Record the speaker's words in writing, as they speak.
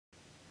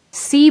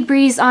Sea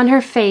breeze on her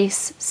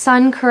face,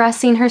 sun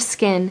caressing her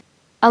skin,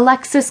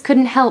 Alexis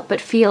couldn't help but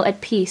feel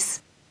at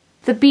peace.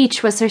 The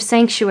beach was her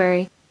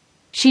sanctuary.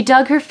 She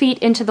dug her feet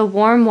into the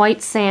warm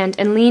white sand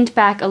and leaned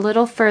back a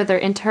little further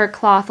into her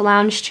cloth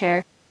lounge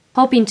chair,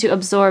 hoping to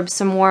absorb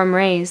some warm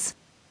rays.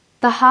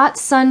 The hot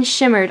sun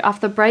shimmered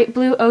off the bright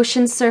blue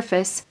ocean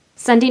surface,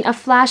 sending a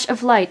flash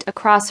of light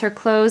across her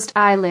closed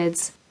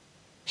eyelids.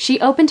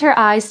 She opened her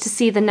eyes to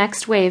see the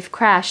next wave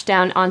crash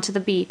down onto the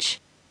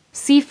beach.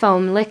 Sea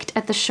foam licked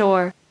at the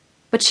shore,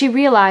 but she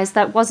realized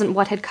that wasn't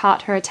what had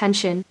caught her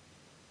attention.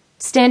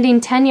 Standing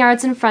 10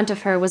 yards in front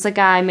of her was a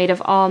guy made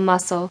of all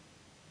muscle.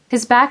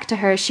 His back to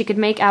her, she could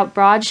make out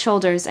broad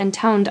shoulders and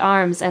toned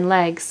arms and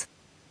legs.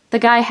 The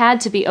guy had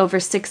to be over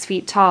 6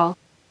 feet tall.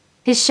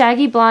 His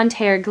shaggy blonde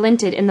hair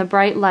glinted in the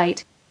bright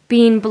light,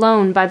 being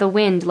blown by the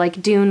wind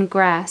like dune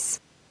grass.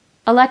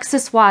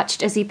 Alexis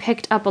watched as he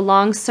picked up a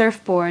long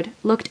surfboard,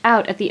 looked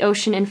out at the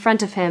ocean in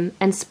front of him,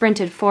 and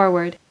sprinted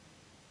forward.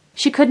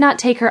 She could not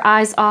take her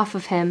eyes off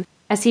of him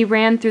as he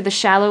ran through the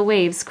shallow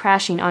waves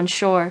crashing on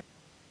shore.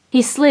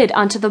 He slid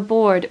onto the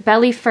board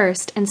belly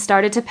first and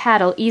started to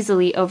paddle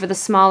easily over the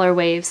smaller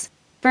waves,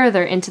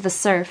 further into the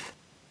surf.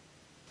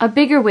 A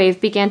bigger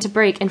wave began to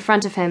break in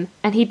front of him,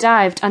 and he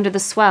dived under the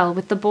swell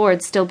with the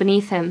board still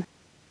beneath him.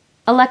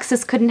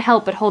 Alexis couldn't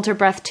help but hold her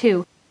breath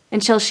too,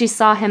 until she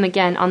saw him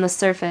again on the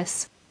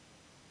surface.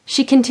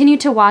 She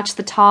continued to watch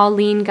the tall,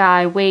 lean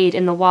guy wade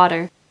in the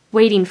water,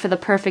 waiting for the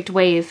perfect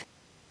wave.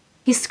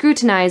 He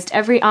scrutinized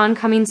every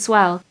oncoming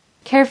swell,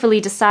 carefully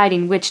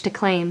deciding which to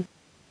claim.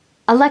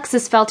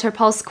 Alexis felt her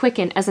pulse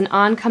quicken as an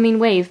oncoming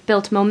wave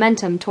built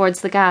momentum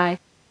towards the guy.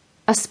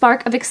 A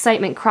spark of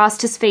excitement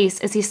crossed his face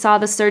as he saw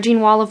the surging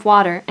wall of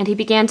water, and he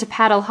began to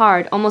paddle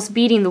hard, almost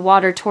beating the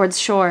water towards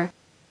shore.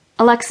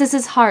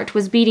 Alexis's heart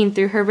was beating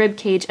through her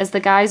ribcage as the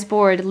guy's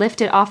board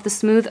lifted off the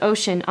smooth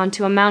ocean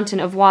onto a mountain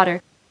of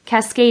water,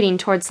 cascading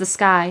towards the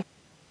sky.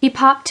 He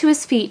popped to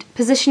his feet,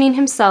 positioning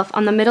himself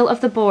on the middle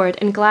of the board,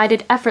 and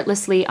glided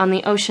effortlessly on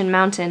the ocean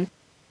mountain.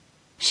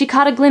 She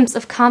caught a glimpse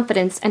of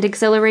confidence and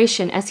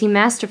exhilaration as he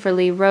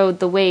masterfully rode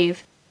the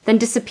wave, then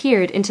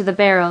disappeared into the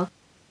barrel.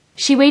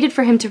 She waited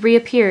for him to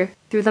reappear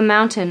through the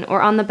mountain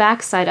or on the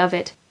backside of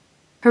it,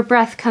 her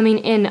breath coming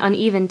in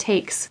uneven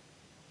takes.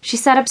 She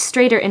sat up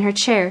straighter in her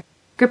chair,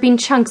 gripping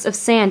chunks of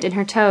sand in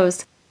her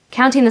toes,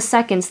 counting the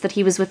seconds that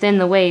he was within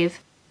the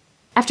wave.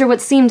 After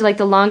what seemed like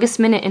the longest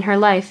minute in her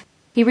life,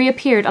 he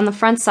reappeared on the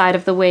front side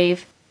of the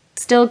wave,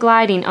 still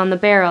gliding on the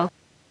barrel.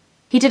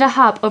 He did a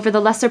hop over the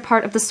lesser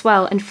part of the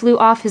swell and flew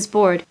off his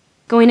board,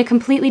 going a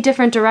completely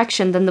different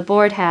direction than the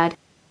board had.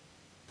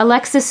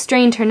 Alexis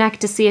strained her neck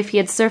to see if he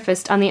had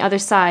surfaced on the other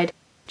side,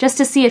 just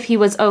to see if he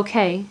was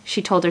okay,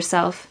 she told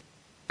herself.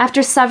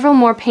 After several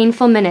more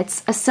painful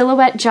minutes, a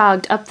silhouette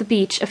jogged up the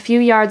beach a few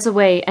yards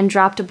away and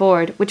dropped a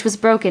board, which was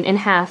broken in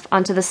half,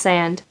 onto the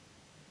sand.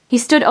 He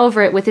stood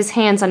over it with his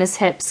hands on his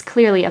hips,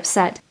 clearly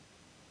upset.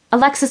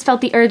 Alexis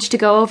felt the urge to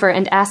go over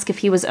and ask if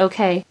he was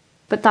okay,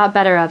 but thought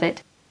better of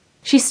it.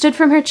 She stood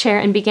from her chair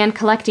and began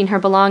collecting her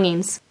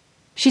belongings.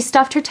 She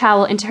stuffed her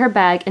towel into her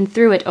bag and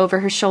threw it over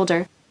her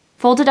shoulder,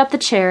 folded up the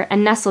chair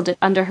and nestled it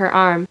under her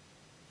arm.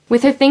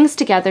 With her things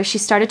together, she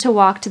started to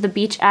walk to the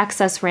beach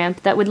access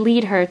ramp that would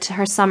lead her to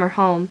her summer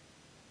home.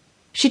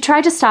 She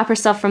tried to stop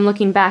herself from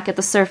looking back at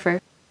the surfer,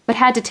 but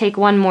had to take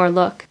one more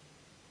look.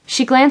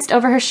 She glanced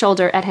over her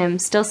shoulder at him,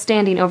 still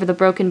standing over the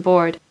broken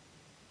board.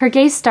 Her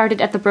gaze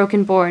started at the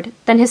broken board,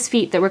 then his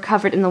feet that were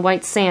covered in the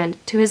white sand,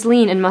 to his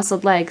lean and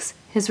muscled legs,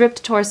 his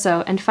ripped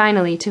torso, and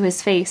finally to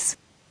his face.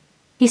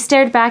 He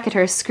stared back at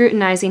her,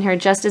 scrutinizing her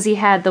just as he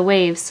had the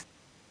waves.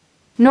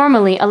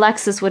 Normally,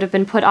 Alexis would have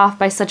been put off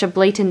by such a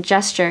blatant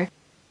gesture,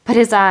 but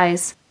his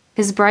eyes,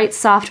 his bright,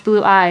 soft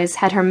blue eyes,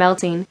 had her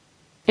melting.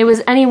 It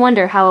was any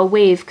wonder how a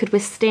wave could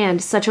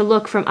withstand such a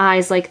look from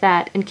eyes like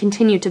that and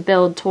continue to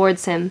build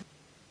towards him.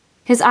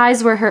 His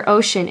eyes were her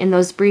ocean in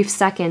those brief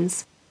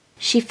seconds.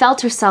 She felt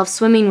herself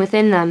swimming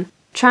within them,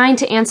 trying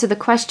to answer the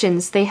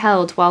questions they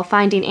held while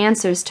finding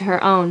answers to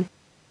her own.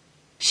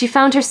 She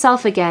found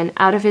herself again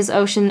out of his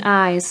ocean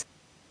eyes,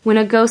 when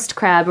a ghost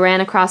crab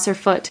ran across her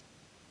foot.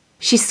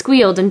 She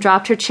squealed and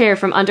dropped her chair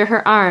from under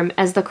her arm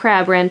as the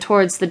crab ran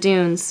towards the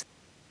dunes.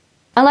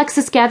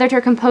 Alexis gathered her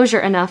composure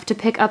enough to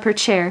pick up her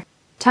chair,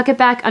 tuck it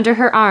back under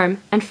her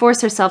arm, and force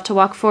herself to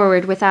walk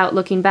forward without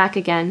looking back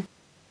again.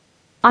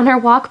 On her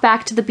walk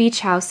back to the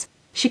beach house,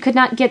 she could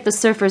not get the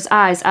surfer's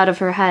eyes out of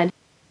her head.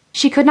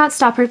 She could not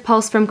stop her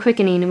pulse from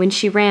quickening when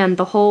she ran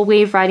the whole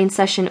wave-riding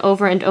session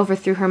over and over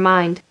through her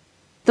mind.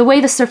 The way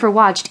the surfer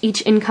watched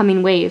each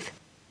incoming wave.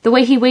 The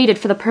way he waited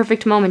for the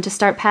perfect moment to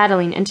start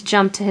paddling and to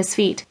jump to his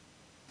feet.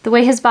 The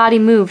way his body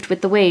moved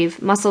with the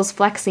wave, muscles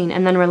flexing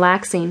and then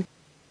relaxing.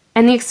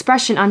 And the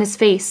expression on his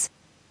face,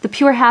 the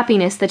pure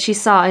happiness that she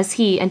saw as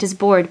he and his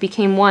board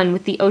became one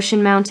with the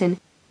ocean mountain,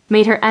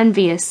 made her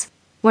envious,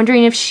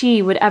 wondering if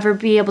she would ever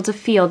be able to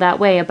feel that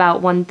way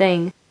about one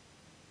thing.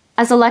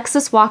 As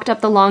Alexis walked up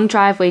the long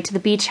driveway to the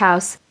beach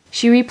house,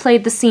 she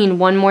replayed the scene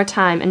one more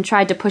time and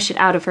tried to push it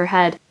out of her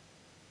head.